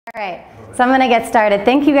All right, so I'm going to get started.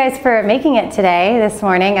 Thank you guys for making it today, this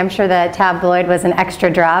morning. I'm sure the tabloid was an extra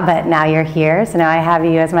draw, but now you're here, so now I have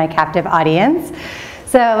you as my captive audience.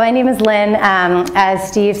 So my name is Lynn. As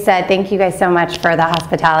Steve said, thank you guys so much for the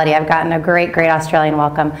hospitality. I've gotten a great Australian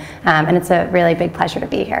welcome, and it's a really big pleasure to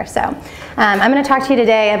be here. So I'm going to talk to you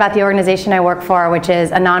today about the organization I work for, which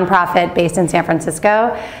is a nonprofit based in San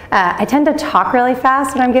Francisco. I tend to talk really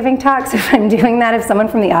fast when I'm giving talks. If I'm doing that, if someone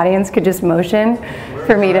from the audience could just motion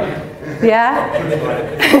for me to... Yeah?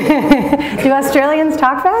 Do Australians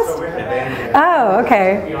talk fast? Oh,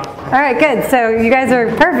 okay. All right, good. So you guys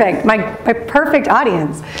are perfect. My perfect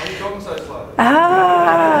audience. Why are you talking so slow?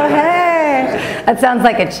 Oh, hey. That sounds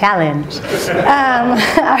like a challenge.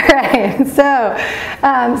 All right.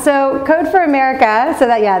 So Code for America. So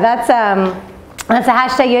that, yeah, that's a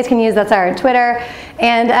hashtag you guys can use. That's our Twitter.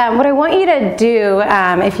 And what I want you to do,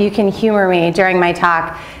 if you can humor me during my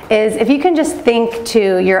talk, is if you can just think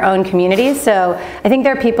to your own communities. So I think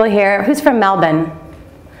there are people here. Who's from Melbourne?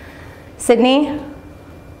 Sydney?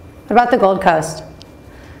 What about the Gold Coast?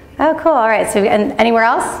 Oh, cool. All right. So, and anywhere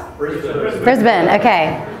else? Brisbane.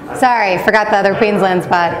 Okay. Sorry, forgot the other Queensland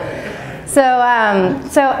spot. So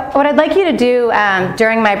what I'd like you to do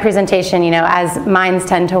during my presentation, you know, as minds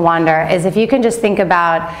tend to wander, is if you can just think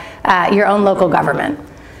about your own local government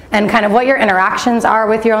and kind of what your interactions are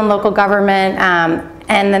with your own local government,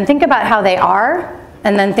 and then think about how they are,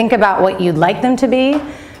 and then think about what you'd like them to be,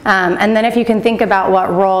 and then if you can think about what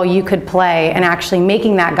role you could play in actually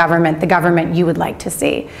making that government the government you would like to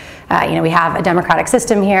see. You know, we have a democratic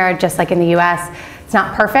system here, just like in the US. It's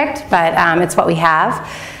not perfect, but it's what we have.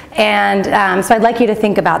 And so I'd like you to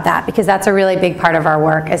think about that, because that's a really big part of our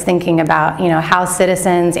work, is thinking about, you know, how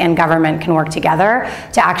citizens and government can work together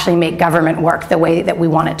to actually make government work the way that we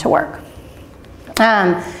want it to work.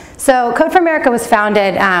 So Code for America was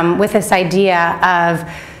founded with this idea of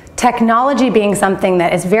technology being something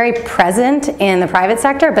that is very present in the private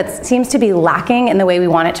sector, but seems to be lacking in the way we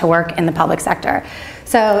want it to work in the public sector.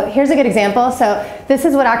 So here's a good example. So this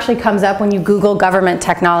is what actually comes up when you Google government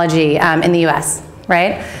technology in the US,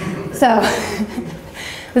 right? So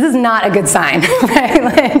this is not a good sign, right?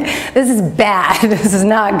 Like, this is bad. This is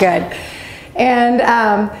not good.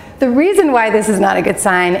 And the reason why this is not a good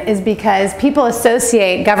sign is because people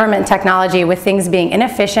associate government technology with things being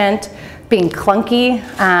inefficient, being clunky,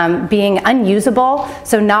 being unusable,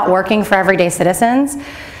 so not working for everyday citizens.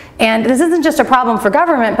 And this isn't just a problem for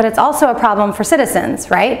government, but it's also a problem for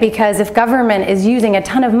citizens, right? Because if government is using a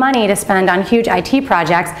ton of money to spend on huge IT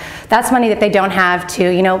projects, that's money that they don't have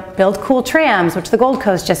to, you know, build cool trams, which the Gold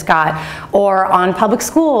Coast just got, or on public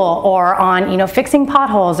school, or on, you know, fixing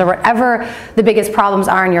potholes, or whatever the biggest problems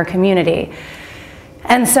are in your community.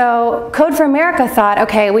 And so Code for America thought,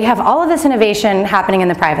 okay, we have all of this innovation happening in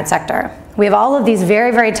the private sector. We have all of these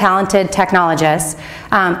very, very talented technologists,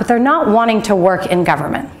 but they're not wanting to work in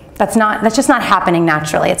government. That's just not happening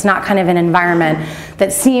naturally. It's not kind of an environment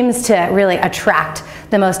that seems to really attract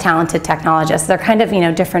the most talented technologists. They're kind of, you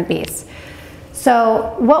know, different beasts.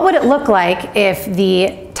 So what would it look like if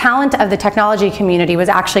the talent of the technology community was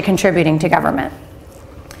actually contributing to government?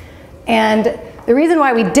 And the reason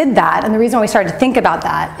why we did that, and the reason why we started to think about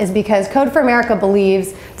that, is because Code for America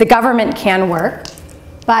believes the government can work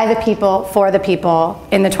by the people, for the people,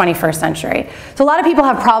 in the 21st century. So a lot of people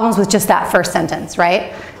have problems with just that first sentence,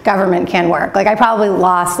 right? Government can work. Like, I probably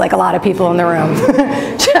lost like a lot of people in the room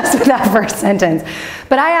just with that first sentence.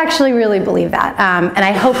 But I actually really believe that. And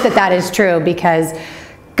I hope that that is true, because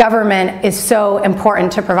government is so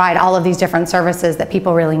important to provide all of these different services that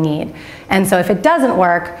people really need. And so if it doesn't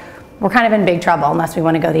work, we're kind of in big trouble unless we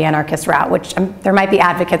want to go the anarchist route, which there might be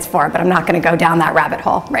advocates for, but I'm not going to go down that rabbit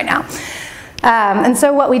hole right now. And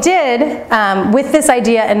so what we did with this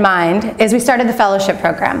idea in mind is we started the fellowship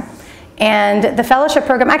program. And the fellowship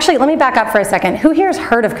program, actually, let me back up for a second. Who here has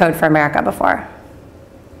heard of Code for America before?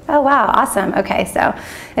 Oh, wow, awesome. Okay, so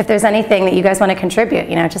if there's anything that you guys want to contribute,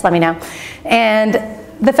 you know, just let me know. And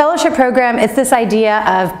the fellowship program, it's this idea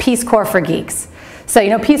of Peace Corps for geeks. So,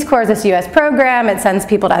 you know, Peace Corps is this US program. It sends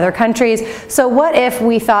people to other countries. So what if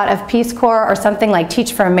we thought of Peace Corps or something like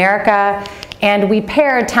Teach for America, and we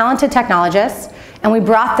paired talented technologists, and we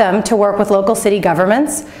brought them to work with local city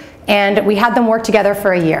governments, and we had them work together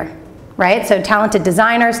for a year, right? So talented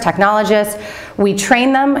designers, technologists, we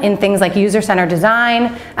train them in things like user-centered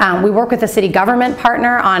design. We work with a city government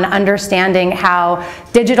partner on understanding how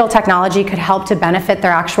digital technology could help to benefit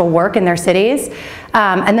their actual work in their cities.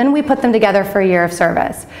 And then we put them together for a year of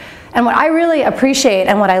service. And what I really appreciate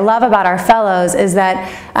and what I love about our fellows is that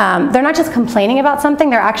they're not just complaining about something,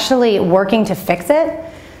 they're actually working to fix it.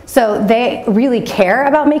 So they really care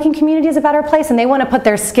about making communities a better place, and they want to put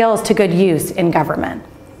their skills to good use in government.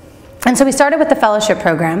 And so we started with the fellowship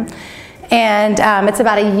program, and it's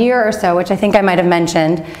about a year or so, which I think I might have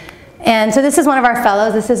mentioned. And so this is one of our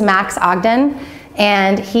fellows. This is Max Ogden,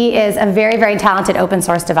 and he is a very, very talented open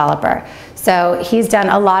source developer. So he's done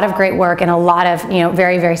a lot of great work and a lot of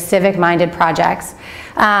very, very civic-minded projects.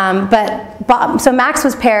 So Max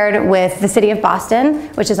was paired with the city of Boston,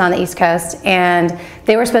 which is on the East Coast, and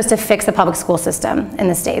they were supposed to fix the public school system in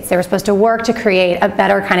the States. They were supposed to work to create a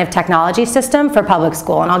better kind of technology system for public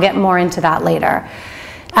school, and I'll get more into that later.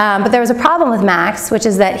 But there was a problem with Max, which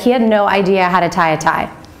is that he had no idea how to tie a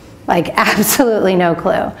tie. Like, absolutely no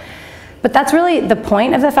clue. But that's really the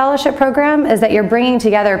point of the fellowship program, is that you're bringing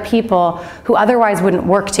together people who otherwise wouldn't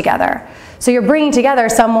work together. So you're bringing together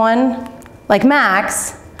someone like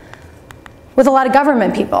Max with a lot of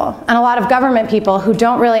government people, and a lot of government people who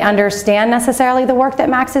don't really understand necessarily the work that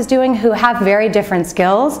Max is doing, who have very different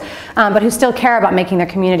skills, but who still care about making their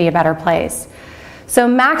community a better place. So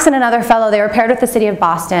Max and another fellow, they were paired with the city of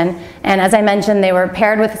Boston, and as I mentioned, they were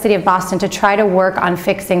paired with the city of Boston to try to work on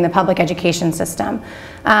fixing the public education system.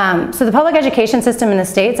 So the public education system in the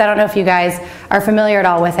States, I don't know if you guys are familiar at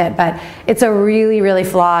all with it, but it's a really, really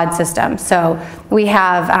flawed system. So we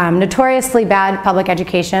have notoriously bad public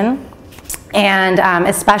education, and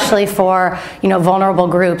especially for vulnerable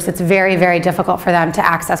groups, it's very, very difficult for them to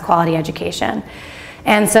access quality education.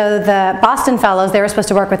 And so the Boston fellows, they were supposed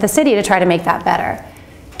to work with the city to try to make that better.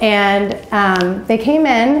 And they came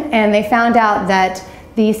in and they found out that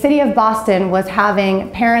the city of Boston was having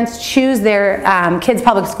parents choose their kids'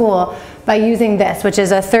 public school by using this, which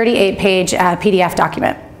is a 38-page PDF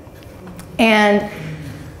document. And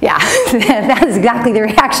yeah, that is exactly the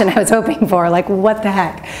reaction I was hoping for, like, what the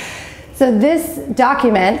heck? So this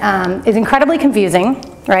document is incredibly confusing,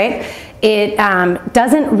 right? It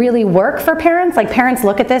doesn't really work for parents. Like, parents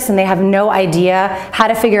look at this and they have no idea how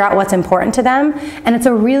to figure out what's important to them. And it's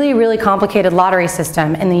a really, really complicated lottery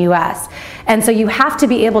system in the US. And so you have to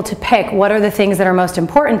be able to pick what are the things that are most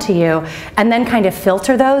important to you, and then kind of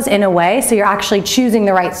filter those in a way so you're actually choosing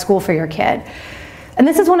the right school for your kid. And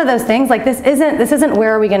this is one of those things, like, this isn't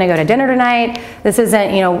where are we going to go to dinner tonight. This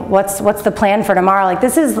isn't, what's the plan for tomorrow. Like,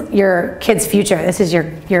 this is your kid's future. This is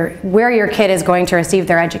where your kid is going to receive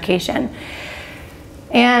their education.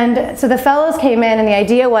 And so the fellows came in, and the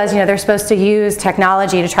idea was, they're supposed to use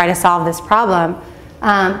technology to try to solve this problem.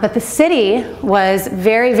 But the city was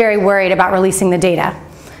very, very worried about releasing the data.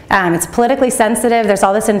 It's politically sensitive. There's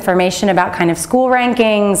all this information about kind of school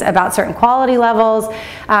rankings, about certain quality levels,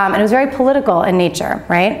 and it was very political in nature,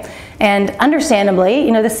 right? And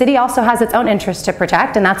understandably, the city also has its own interests to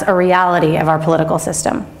protect, and that's a reality of our political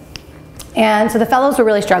system. And so the fellows were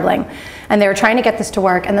really struggling, and they were trying to get this to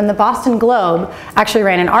work, and then the Boston Globe actually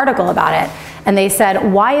ran an article about it, and they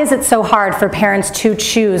said, why is it so hard for parents to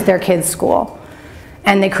choose their kids' school?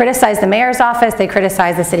 And they criticized the mayor's office, they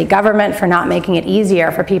criticized the city government for not making it easier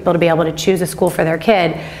for people to be able to choose a school for their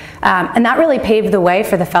kid. And that really paved the way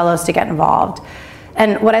for the fellows to get involved.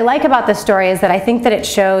 And what I like about this story is that I think that it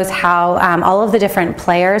shows how all of the different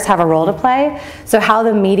players have a role to play. So how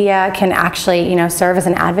the media can actually serve as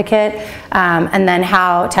an advocate, and then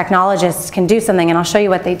how technologists can do something, and I'll show you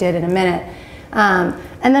what they did in a minute.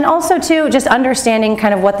 And then also too, just understanding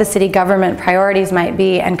kind of what the city government priorities might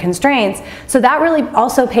be and constraints. So that really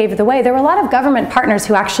also paved the way. There were a lot of government partners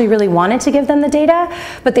who actually really wanted to give them the data,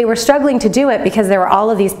 but they were struggling to do it because there were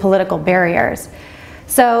all of these political barriers.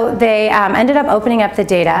 So they ended up opening up the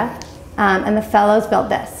data, and the fellows built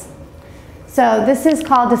this. So this is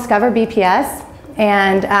called Discover BPS,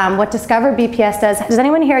 and what Discover BPS does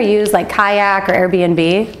anyone here use like Kayak or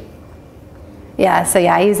Airbnb? Yeah, so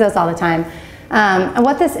yeah, I use those all the time. And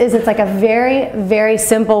what this is, it's like a very, very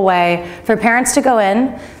simple way for parents to go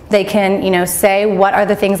in. They can, say what are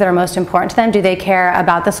the things that are most important to them. Do they care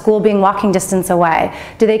about the school being walking distance away?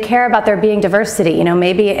 Do they care about there being diversity?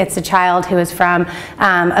 Maybe it's a child who is from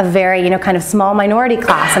a very, kind of small minority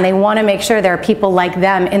class, and they want to make sure there are people like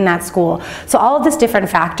them in that school. So all of these different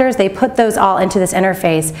factors, they put those all into this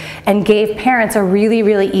interface and gave parents a really,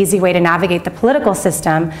 really easy way to navigate the political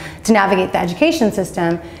system, to navigate the education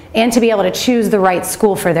system, and to be able to choose the right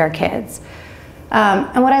school for their kids.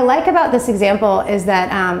 And what I like about this example is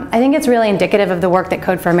that I think it's really indicative of the work that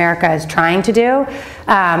Code for America is trying to do.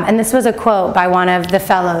 And this was a quote by one of the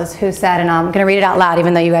fellows who said, and I'm going to read it out loud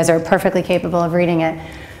even though you guys are perfectly capable of reading it,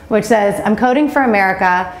 which says, "I'm coding for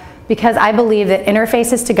America because I believe that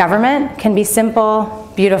interfaces to government can be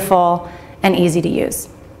simple, beautiful, and easy to use."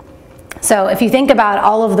 So if you think about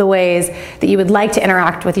all of the ways that you would like to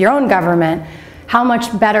interact with your own government, how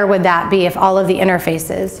much better would that be if all of the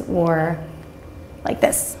interfaces were like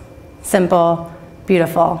this, simple,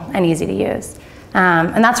 beautiful, and easy to use.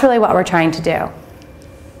 And that's really what we're trying to do.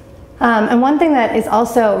 And one thing that is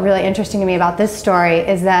also really interesting to me about this story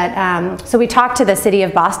is that, so we talked to the city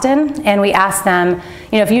of Boston and we asked them,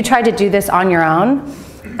 you know, if you tried to do this on your own,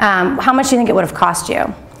 how much do you think it would have cost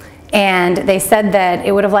you? And they said that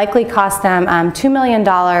it would have likely cost them $2 million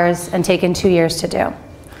and taken 2 years to do.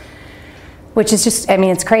 Which is just, I mean,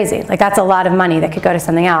 it's crazy. Like, that's a lot of money that could go to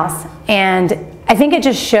something else. And I think it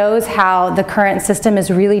just shows how the current system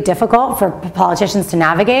is really difficult for politicians to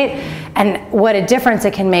navigate, and what a difference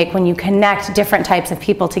it can make when you connect different types of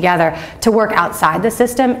people together to work outside the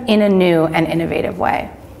system in a new and innovative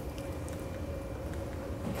way.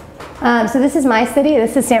 So this is my city.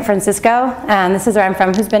 This is San Francisco. This is where I'm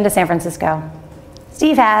from. Who's been to San Francisco?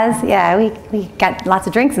 Steve has. Yeah, we got lots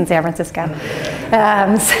of drinks in San Francisco.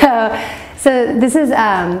 So this is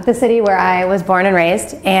the city where I was born and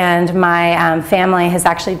raised, and my family has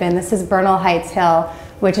actually been, this is Bernal Heights Hill,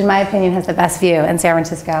 which in my opinion has the best view in San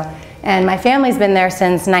Francisco. And my family's been there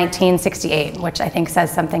since 1968, which I think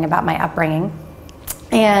says something about my upbringing.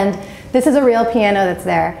 And this is a real piano that's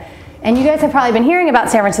there. And you guys have probably been hearing about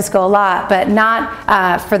San Francisco a lot, but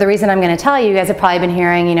not for the reason I'm going to tell you. You guys have probably been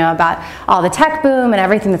hearing, you know, about all the tech boom and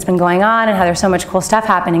everything that's been going on and how there's so much cool stuff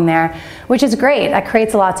happening there, which is great. That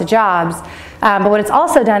creates lots of jobs. But what it's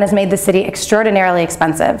also done is made the city extraordinarily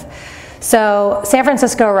expensive. So San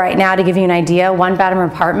Francisco right now, to give you an idea, one-bedroom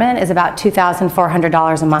apartment is about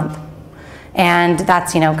 $2,400 a month. And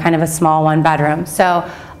that's, you know, kind of a small one-bedroom. So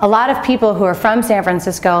a lot of people who are from San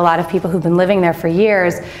Francisco, a lot of people who've been living there for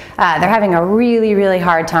years, they're having a really, really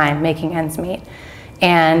hard time making ends meet.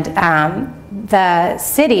 And the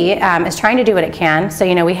city is trying to do what it can. So,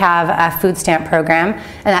 you know, we have a food stamp program,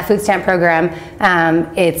 and that food stamp program,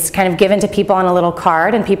 it's kind of given to people on a little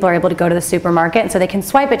card, and people are able to go to the supermarket, and so they can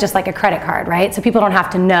swipe it just like a credit card, right? So people don't have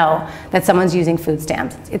to know that someone's using food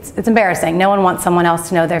stamps. It's embarrassing. No one wants someone else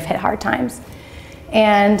to know they've hit hard times.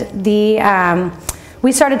 And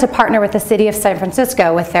we started to partner with the city of San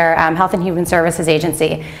Francisco with their Health and Human Services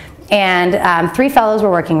agency. And 3 fellows were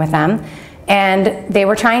working with them. And they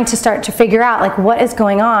were trying to start to figure out, like, what is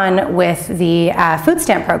going on with the food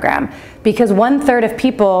stamp program, because 1/3 of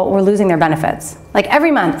people were losing their benefits. Like, every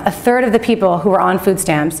month, 1/3 of the people who were on food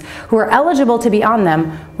stamps, who were eligible to be on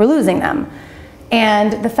them, were losing them.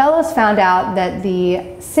 And the fellows found out that the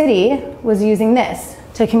city was using this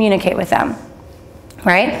to communicate with them,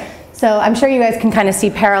 right? So I'm sure you guys can kind of see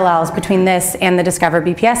parallels between this and the Discover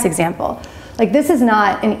BPS example. Like, this is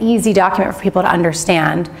not an easy document for people to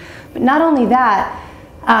understand. But not only that,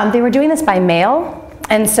 they were doing this by mail,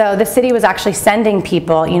 and so the city was actually sending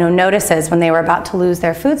people, you know, notices when they were about to lose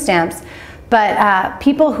their food stamps. But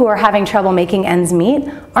people who are having trouble making ends meet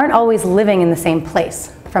aren't always living in the same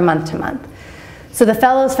place from month to month. So the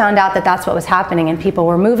fellows found out that that's what was happening, and people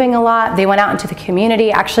were moving a lot. They went out into the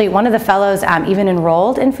community. Actually, one of the fellows even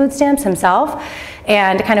enrolled in food stamps himself,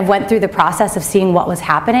 and kind of went through the process of seeing what was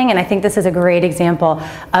happening. And I think this is a great example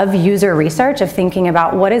of user research, of thinking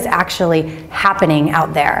about what is actually happening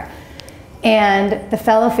out there. And the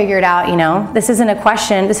fellow figured out, you know, this isn't a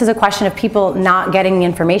question, this is a question of people not getting the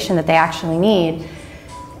information that they actually need.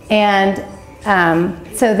 And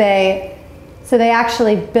so they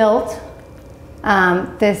actually built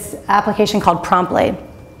this application called Promptly.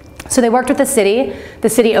 So they worked with the city. The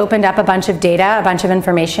city opened up a bunch of data, a bunch of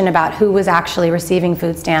information about who was actually receiving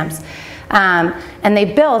food stamps. And they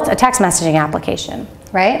built a text messaging application,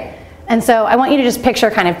 right? And so I want you to just picture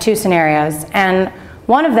kind of 2 scenarios. And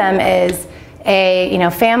one of them is a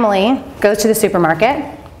family goes to the supermarket,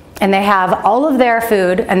 and they have all of their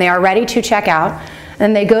food, and they are ready to check out. And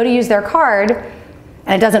then they go to use their card,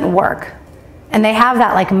 and it doesn't work. And they have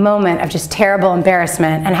that, like, moment of just terrible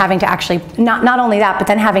embarrassment, and having to actually, not only that, but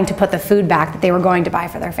then having to put the food back that they were going to buy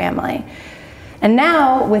for their family. And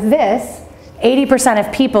now with this, 80% of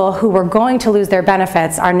people who were going to lose their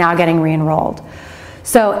benefits are now getting re-enrolled.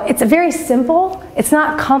 So it's a very simple, it's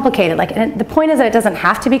not complicated. Like, and the point is that it doesn't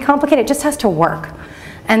have to be complicated, it just has to work.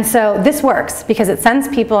 And so this works because it sends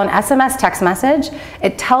people an SMS text message.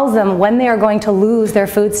 It tells them when they are going to lose their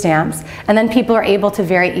food stamps, and then people are able to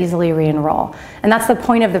very easily re-enroll. And that's the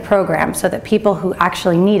point of the program, so that people who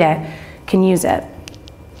actually need it can use it.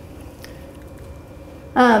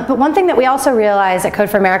 But one thing that we also realized at Code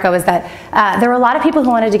for America was that there were a lot of people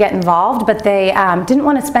who wanted to get involved, but they didn't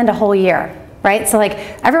want to spend a whole year right? So like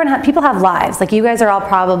people have lives. Like you guys are all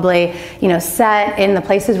probably, you know, set in the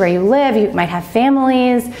places where you live. You might have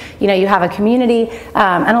families, you know, you have a community.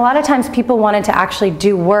 And a lot of times people wanted to actually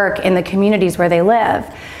do work in the communities where they live.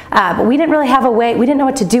 But we didn't really have a way, we didn't know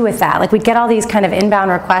what to do with that. Like we'd get all these kind of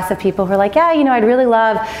inbound requests of people who are like, yeah, you know, I'd really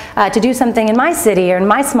love to do something in my city or in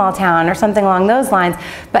my small town or something along those lines.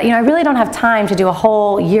 But, you know, I really don't have time to do a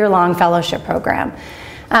whole year-long fellowship program.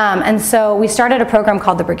 And so we started a program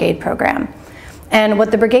called the Brigade Program. And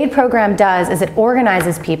what the Brigade Program does is it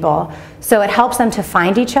organizes people, so it helps them to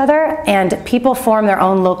find each other, and people form their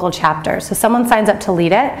own local chapters. So someone signs up to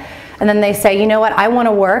lead it, and then they say, you know what, I want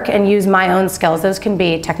to work and use my own skills. Those can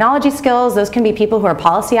be technology skills, those can be people who are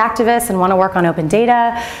policy activists and want to work on open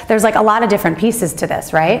data. There's like a lot of different pieces to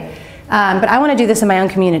this, right? But I want to do this in my own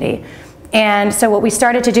community. And so what we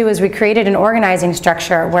started to do is we created an organizing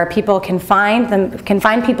structure where people can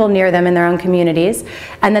find people near them in their own communities,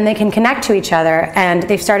 and then they can connect to each other, and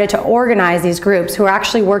they've started to organize these groups who are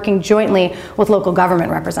actually working jointly with local government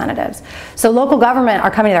representatives. So local government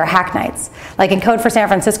are coming to their hack nights. Like in Code for San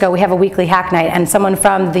Francisco, we have a weekly hack night, and someone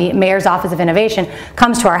from the Mayor's Office of Innovation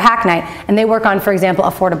comes to our hack night, and they work on, for example,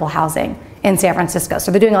 affordable housing in San Francisco. So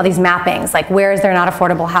they're doing all these mappings, like where is there not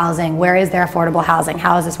affordable housing, where is there affordable housing,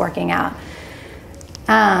 how is this working out?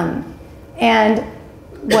 And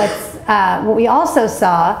what we also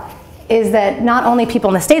saw is that not only people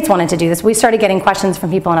in the States wanted to do this, we started getting questions from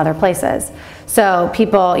people in other places. So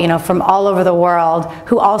people, you know, from all over the world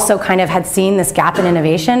who also kind of had seen this gap in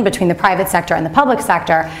innovation between the private sector and the public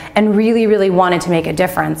sector and really, really wanted to make a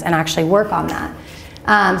difference and actually work on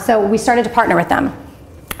that. So we started to partner with them.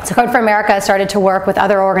 So Code for America started to work with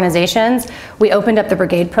other organizations. We opened up the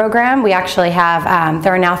Brigade Program. We actually have,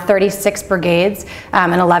 there are now 36 brigades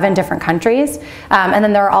in 11 different countries. And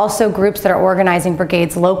then there are also groups that are organizing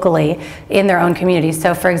brigades locally in their own communities.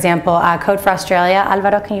 So for example, Code for Australia,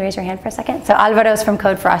 Alvaro, can you raise your hand for a second? So Alvaro's from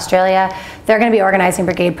Code for Australia. They're gonna be organizing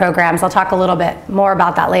brigade programs. I'll talk a little bit more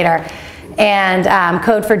about that later. And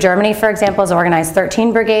Code for Germany, for example, has organized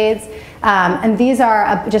 13 brigades. And these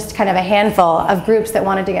are just kind of a handful of groups that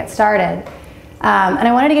wanted to get started. And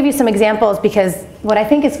I wanted to give you some examples because what I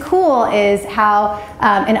think is cool is how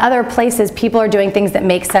in other places people are doing things that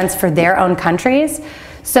make sense for their own countries.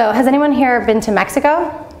 So has anyone here been to Mexico?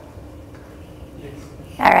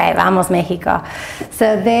 All right, vamos Mexico.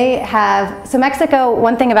 So so Mexico,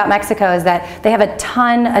 one thing about Mexico is that they have a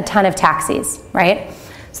ton of taxis, right?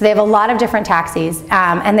 So they have a lot of different taxis,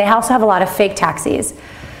 and they also have a lot of fake taxis.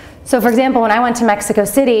 So for example, when I went to Mexico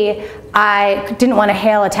City, I didn't want to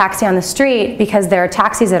hail a taxi on the street because there are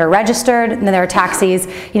taxis that are registered, and then there are taxis,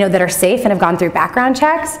 you know, that are safe and have gone through background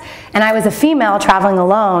checks. And I was a female traveling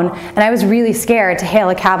alone, and I was really scared to hail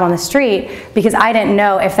a cab on the street because I didn't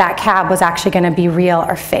know if that cab was actually going to be real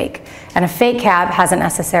or fake. And a fake cab hasn't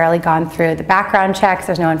necessarily gone through the background checks,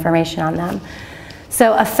 there's no information on them.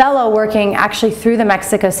 So a fellow working actually through the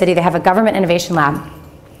Mexico City, they have a government innovation lab,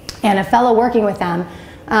 and a fellow working with them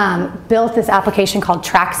built this application called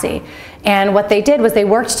Traxi. And what they did was they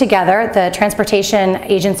worked together, the transportation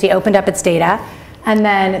agency opened up its data, and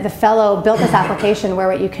then the fellow built this application where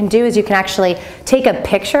what you can do is you can actually take a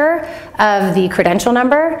picture of the credential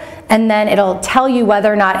number, and then it'll tell you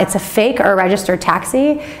whether or not it's a fake or a registered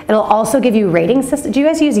taxi. It'll also give you rating systems. Do you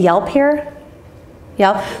guys use Yelp here?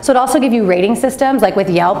 Yelp. So it also give you rating systems, like with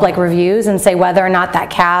Yelp, like reviews, and say whether or not that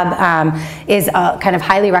cab is a kind of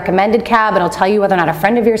highly recommended cab. It'll tell you whether or not a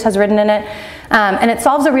friend of yours has ridden in it. And it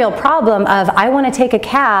solves a real problem of, I want to take a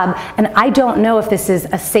cab, and I don't know if this is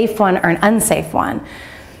a safe one or an unsafe one.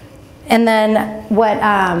 And then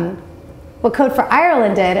what Code for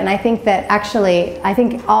Ireland did, and I think that actually, I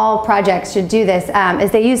think all projects should do this,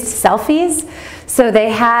 is they used selfies. So they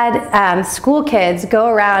had school kids go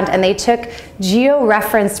around and they took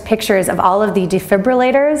geo-referenced pictures of all of the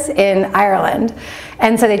defibrillators in Ireland.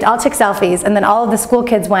 And so they all took selfies, and then all of the school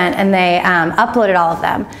kids went and they uploaded all of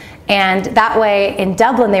them. And that way, in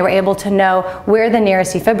Dublin, they were able to know where the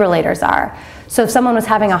nearest defibrillators are. So if someone was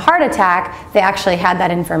having a heart attack, they actually had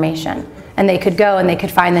that information. And they could go and they could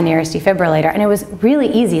find the nearest defibrillator. And it was really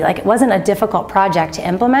easy. Like, it wasn't a difficult project to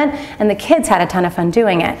implement, and the kids had a ton of fun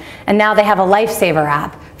doing it. And now they have a lifesaver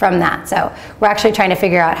app from that. So we're actually trying to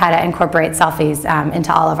figure out how to incorporate selfies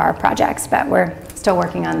into all of our projects, but we're still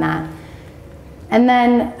working on that. And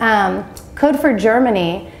then Code for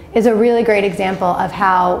Germany is a really great example of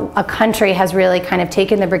how a country has really kind of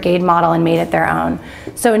taken the brigade model and made it their own.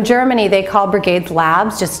 So in Germany, they call brigades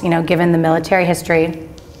labs, just, you know, given the military history.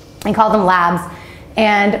 They call them labs,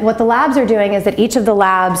 And what the labs are doing is that each of the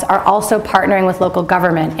labs are also partnering with local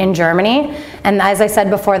government in Germany. And as I said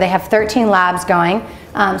before, they have 13 labs going.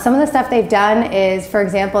 Some of the stuff they've done is, for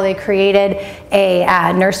example, they created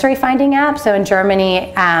a nursery finding app. So in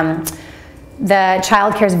Germany, the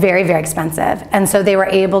childcare is very, very expensive. And so they were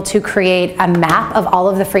able to create a map of all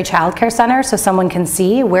of the free childcare centers so someone can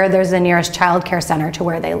see where there's the nearest childcare center to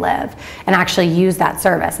where they live and actually use that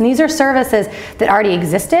service. And these are services that already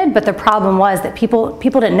existed, but the problem was that people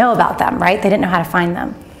didn't know about them, right? They didn't know how to find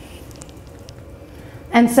them.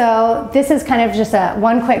 And so this is kind of just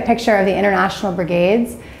one quick picture of the international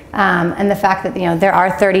brigades. And the fact that there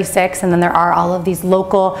are 36, and then there are all of these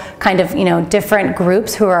local kind of different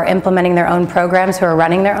groups who are implementing their own programs, who are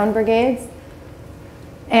running their own brigades.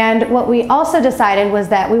 And what we also decided was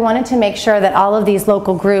that we wanted to make sure that all of these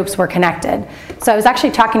local groups were connected. So I was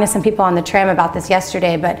actually talking to some people on the tram about this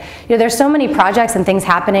yesterday, but there's so many projects and things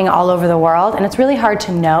happening all over the world, and it's really hard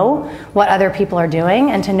to know what other people are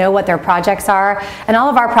doing and to know what their projects are. And all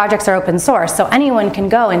of our projects are open source, so anyone can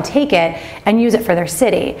go and take it and use it for their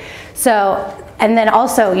city. So, and then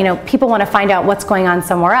also, people want to find out what's going on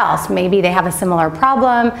somewhere else. Maybe they have a similar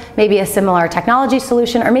problem, maybe a similar technology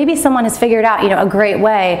solution, or maybe someone has figured out, a great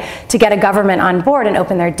way to get a government on board and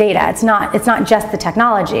open their data. It's not just the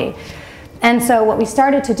technology. And so what we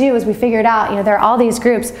started to do is we figured out, there are all these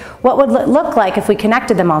groups, what would it look like if we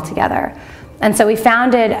connected them all together? And so we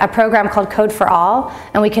founded a program called Code for All,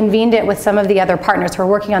 and we convened it with some of the other partners who are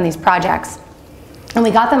working on these projects. And we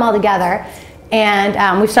got them all together.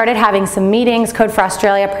 And we started having some meetings. Code for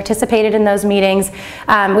Australia participated in those meetings.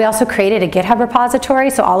 We also created a GitHub repository,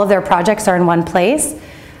 so all of their projects are in one place.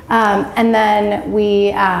 And then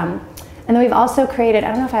we've also created, I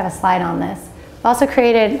don't know if I have a slide on this. We've also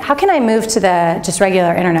created, how can I move to the just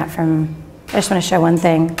regular internet from, I just want to show one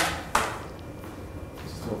thing.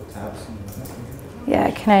 Yeah,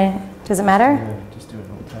 can I, does it matter? Yeah, just do an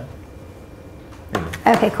alt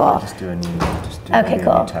tab. Okay, cool. Just do a new, okay,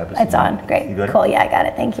 cool. Tab. It's on. Great. You got it? Cool. Yeah, I got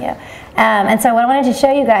it. Thank you. And so what I wanted to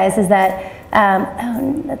show you guys is that,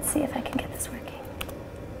 let's see if I can get this working.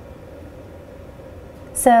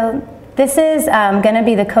 So this is going to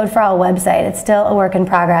be the Code for All website. It's still a work in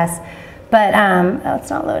progress, but oh, it's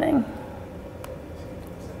not loading.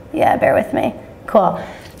 Yeah, bear with me. Cool.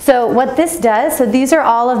 So what this does, so these are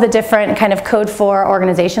all of the different kind of Code for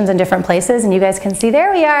organizations in different places, and you guys can see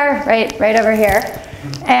there we are, right over here.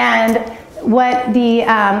 And what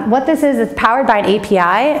this is, it's powered by an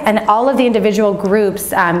API, and all of the individual groups'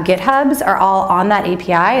 GitHubs are all on that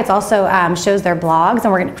API. It also shows their blogs,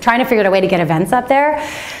 and we're trying to figure out a way to get events up there.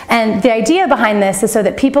 And the idea behind this is so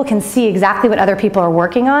that people can see exactly what other people are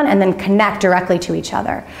working on and then connect directly to each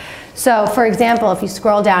other. So for example, if you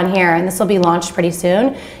scroll down here, and this will be launched pretty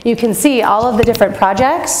soon, you can see all of the different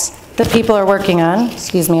projects that people are working on.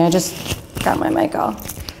 Excuse me, I just got my mic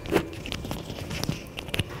off.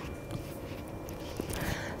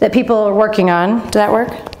 That people are working on. Did that work?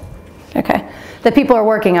 Okay. That people are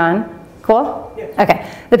working on. Cool? Yeah. Okay.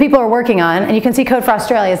 That people are working on, and you can see Code for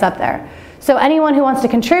Australia is up there. So anyone who wants to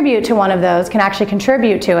contribute to one of those can actually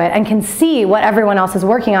contribute to it and can see what everyone else is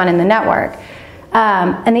working on in the network.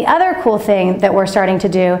 And the other cool thing that we're starting to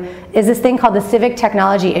do is this thing called the Civic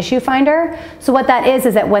Technology Issue Finder. So what that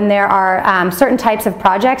is that when there are certain types of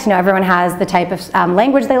projects, everyone has the type of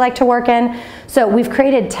language they like to work in. So we've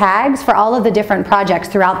created tags for all of the different projects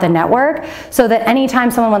throughout the network so that anytime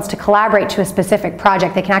someone wants to collaborate to a specific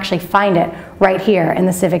project, they can actually find it right here in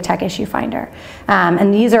the Civic Tech Issue Finder.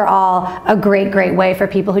 And these are all a great way for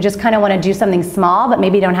people who just kind of want to do something small but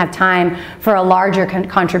maybe don't have time for a larger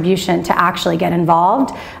contribution to actually get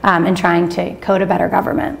involved in trying to code a better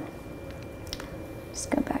government. Just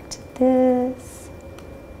go back to this.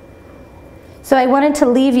 So I wanted to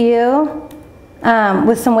leave you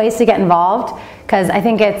with some ways to get involved, because I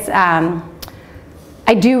think it's,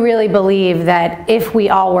 I do really believe that if we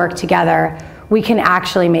all work together, we can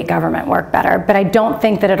actually make government work better. But I don't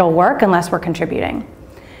think that it'll work unless we're contributing.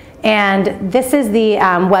 And this is the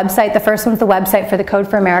website. The first one's the website for the Code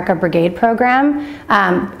for America Brigade program.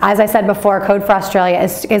 As I said before, Code for Australia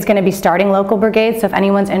is going to be starting local brigades. So if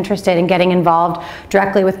anyone's interested in getting involved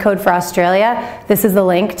directly with Code for Australia, this is the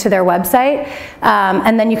link to their website.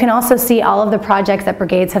 And then you can also see all of the projects that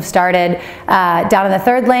brigades have started down in the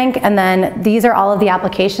third link. And then these are all of the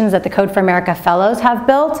applications that the Code for America Fellows have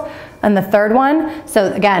built. And the third one,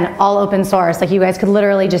 so again, all open source. Like you guys could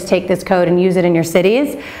literally just take this code and use it in your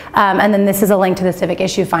cities. And then this is a link to the Civic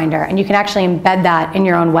Issue Finder. And you can actually embed that in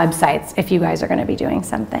your own websites if you guys are going to be doing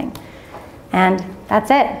something. And that's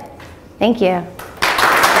it. Thank you.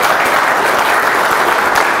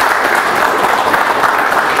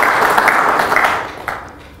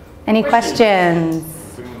 Any questions?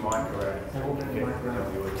 Bring the mic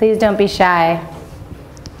around. Please don't be shy.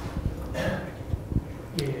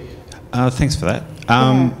 Thanks for that.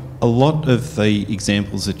 A lot of the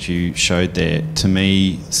examples that you showed there, to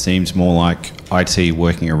me, seems more like IT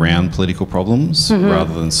working around political problems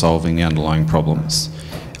rather than solving the underlying problems.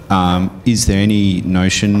 Is there any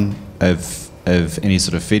notion of any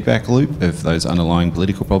sort of feedback loop of those underlying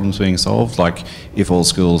political problems being solved? Like, if all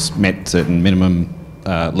schools met certain minimum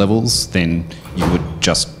levels, then you would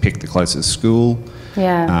just pick the closest school.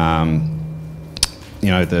 Yeah. You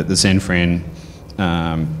know, the Zenfran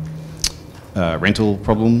rental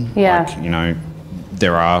problem. Yeah. Like, you know,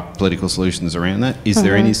 there are political solutions around that. Is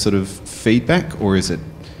there any sort of feedback, or is it,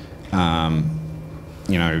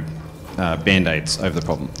 you know, band-aids over the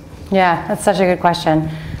problem? Yeah, that's such a good question.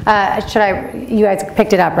 You guys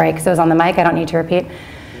picked it up, right? Because it was on the mic, I don't need to repeat.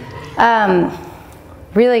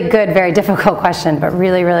 Really good, very difficult question, but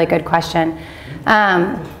really, really good question.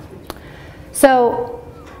 So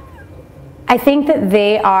I think that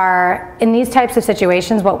they are, in these types of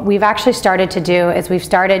situations, what we've actually started to do is we've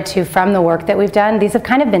started to, from the work that we've done, these have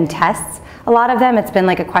kind of been tests, a lot of them. It's been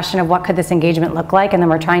like a question of what could this engagement look like, and then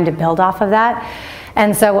we're trying to build off of that.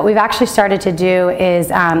 And so what we've actually started to do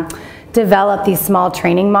is develop these small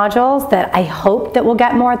training modules that I hope that will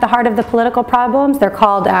get more at the heart of the political problems. They're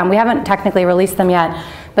called, we haven't technically released them yet,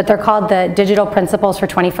 but they're called the Digital Principles for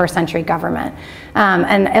 21st Century Government.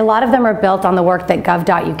 And a lot of them are built on the work that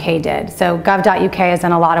gov.uk did. So gov.uk has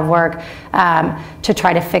done a lot of work to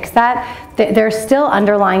try to fix that. There's still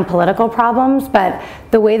underlying political problems, but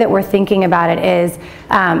the way that we're thinking about it is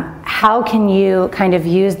how can you kind of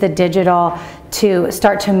use the digital to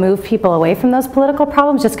start to move people away from those political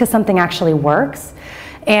problems just because something actually works.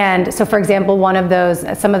 And so, for example,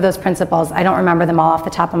 some of those principles, I don't remember them all off the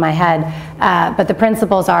top of my head, but the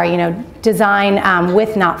principles are, you know, design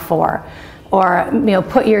with, not for, or, you know,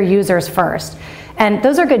 put your users first. And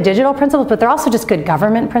those are good digital principles, but they're also just good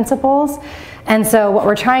government principles. And so what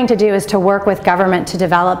we're trying to do is to work with government to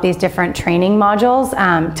develop these different training modules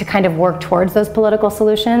to kind of work towards those political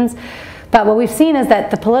solutions. But what we've seen is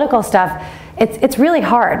that the political stuff, it's really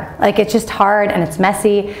hard. Like, it's just hard and it's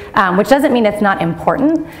messy, which doesn't mean it's not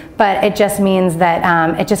important, but it just means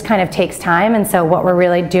that it just kind of takes time. And so what we're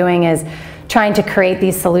really doing is trying to create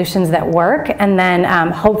these solutions that work, and then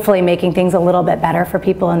hopefully making things a little bit better for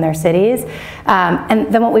people in their cities.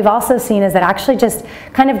 And then what we've also seen is that actually just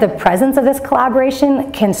kind of the presence of this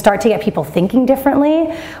collaboration can start to get people thinking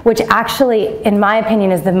differently, which actually, in my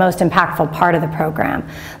opinion, is the most impactful part of the program.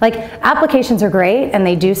 Like, applications are great, and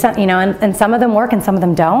they do some, you know, and some of them work and some of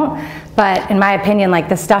them don't. But in my opinion, like,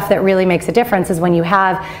 the stuff that really makes a difference is when you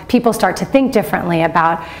have people start to think differently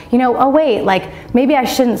about, you know, oh wait, like, maybe I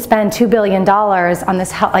shouldn't spend $2 billion on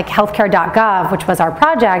this like healthcare.gov, which was our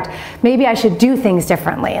project. Maybe I should do things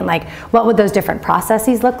differently, and like, what would those different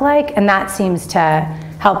processes look like? And that seems to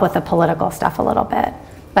help with the political stuff a little bit,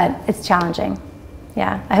 but it's challenging.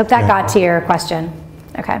 Yeah, I hope that got to your question.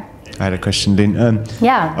 Okay. I had a question, Lynn.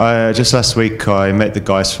 Just last week I met the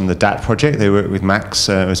guys from the DAT project. They work with Max,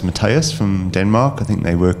 it was Matthias from Denmark. I think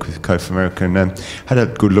they work with Code for America, and had a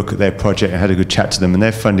good look at their project and had a good chat to them. And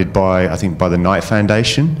they're funded by, I think, by the Knight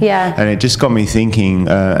Foundation. Yeah. And it just got me thinking,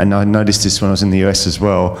 and I noticed this when I was in the US as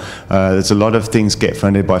well, there's a lot of things get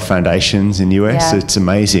funded by foundations in the US. Yeah. It's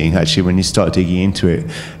amazing, actually, when you start digging into it.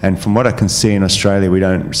 And from what I can see in Australia, we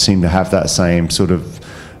don't seem to have that same sort of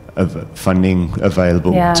funding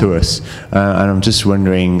available to us, and I'm just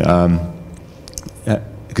wondering,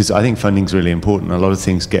 because I think funding's really important. A lot of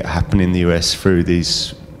things happen in the US through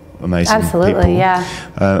these amazing people.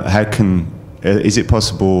 How is it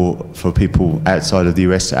possible for people outside of the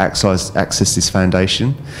US to access this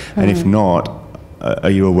foundation? And if not,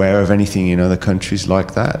 are you aware of anything in other countries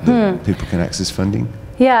like that people can access funding?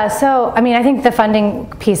 Yeah, so I mean, I think the funding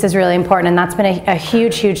piece is really important, and that's been a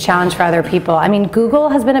huge, huge challenge for other people. I mean, Google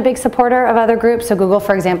has been a big supporter of other groups. So Google,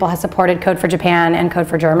 for example, has supported Code for Japan and Code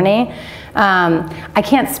for Germany. I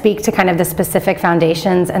can't speak to kind of the specific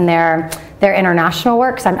foundations and their international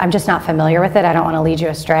work, because I'm just not familiar with it. I don't want to lead you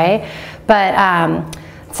astray. But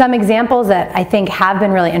some examples that I think have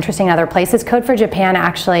been really interesting in other places, Code for Japan,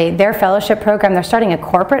 actually, their fellowship program, they're starting a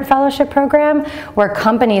corporate fellowship program where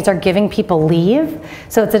companies are giving people leave.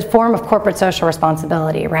 So it's a form of corporate social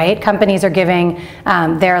responsibility, right? Companies are giving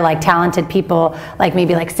their like talented people like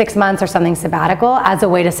maybe like 6 months or something sabbatical as a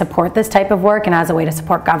way to support this type of work and as a way to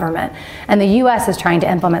support government. And the US is trying to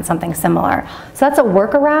implement something similar. So that's a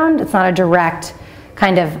workaround. It's not a direct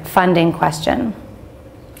kind of funding question.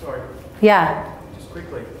 Sorry. Yeah.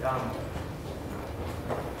 Quickly,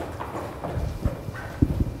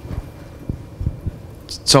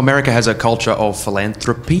 so America has a culture of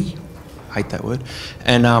philanthropy. I hate that word.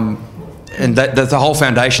 And that the whole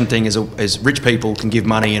foundation thing is rich people can give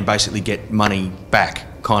money and basically get money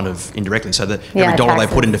back, kind of indirectly. So that every dollar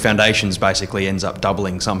they put into foundations basically ends up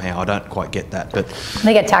doubling somehow. I don't quite get that, but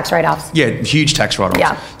they get tax write-offs. Yeah, huge tax write-offs.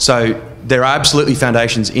 Yeah. So there are absolutely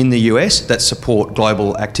foundations in the US that support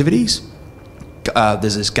global activities.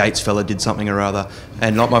 There's this Gates fella did something or other,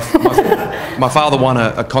 and like my father won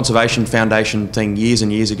a conservation foundation thing years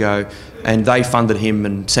and years ago, and they funded him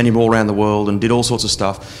and sent him all around the world and did all sorts of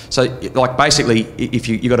stuff. So, like, basically, if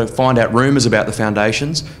you got to find out rumours about the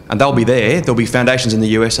foundations, and they'll be there. There'll be foundations in the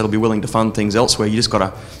US that'll be willing to fund things elsewhere. You just got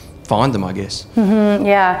to find them, I guess.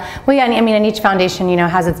 Yeah. Well, yeah, I mean, and each foundation,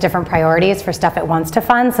 has its different priorities for stuff it wants to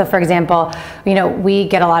fund. So, for example, we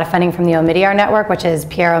get a lot of funding from the Omidyar network, which is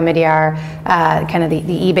Pierre Omidyar, kind of the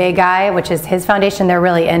eBay guy, which is his foundation. They're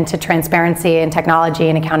really into transparency and technology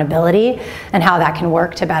and accountability and how that can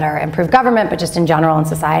work to better improve government, but just in general in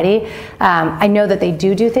society. I know that they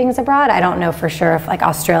do things abroad. I don't know for sure if like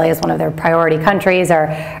Australia is one of their priority countries or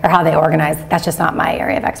how they organize. That's just not my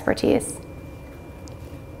area of expertise.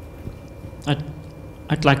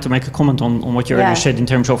 I'd like to make a comment on what you earlier said in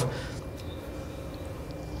terms of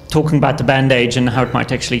talking about the band-aids and how it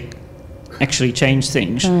might actually change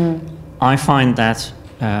things. I find that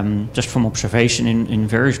just from observation in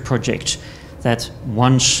various projects, that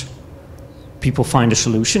once people find a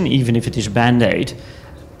solution, even if it is a band-aid,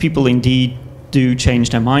 people indeed do change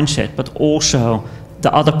their mindset, but also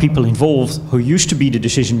the other people involved who used to be the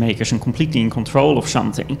decision makers and completely in control of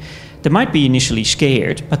something, they might be initially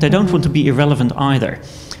scared, but they don't want to be irrelevant either.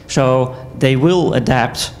 So they will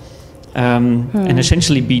adapt and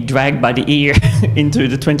essentially be dragged by the ear into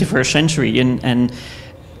the 21st century. And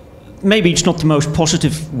maybe it's not the most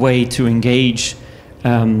positive way to engage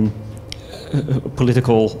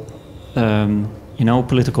political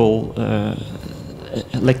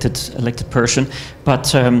elected person,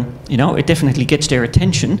 but it definitely gets their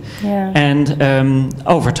attention, and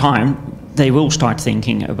over time they will start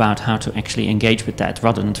thinking about how to actually engage with that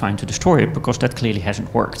rather than trying to destroy it, because that clearly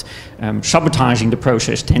hasn't worked. Sabotaging the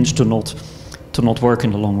process tends to not work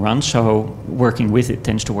in the long run, so working with it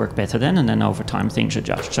tends to work better then, and then over time things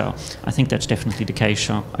adjust. So I think that's definitely the case.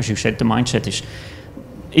 So as you said, the mindset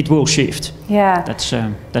it will shift. Yeah.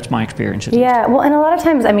 That's my experience at least. Yeah, well, and a lot of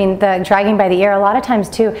times, I mean, the dragging by the ear, a lot of times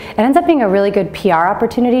too, it ends up being a really good PR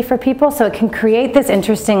opportunity for people, so it can create this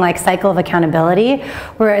interesting like cycle of accountability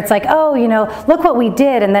where it's like, oh, look what we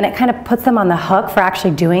did, and then it kind of puts them on the hook for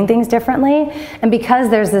actually doing things differently. And because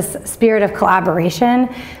there's this spirit of collaboration,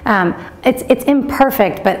 it's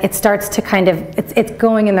imperfect, but it starts to kind of, it's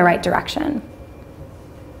going in the right direction.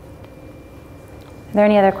 Are there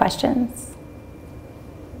any other questions?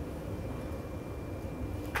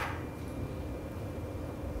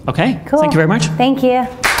 Okay, cool. Thank you very much. Thank you.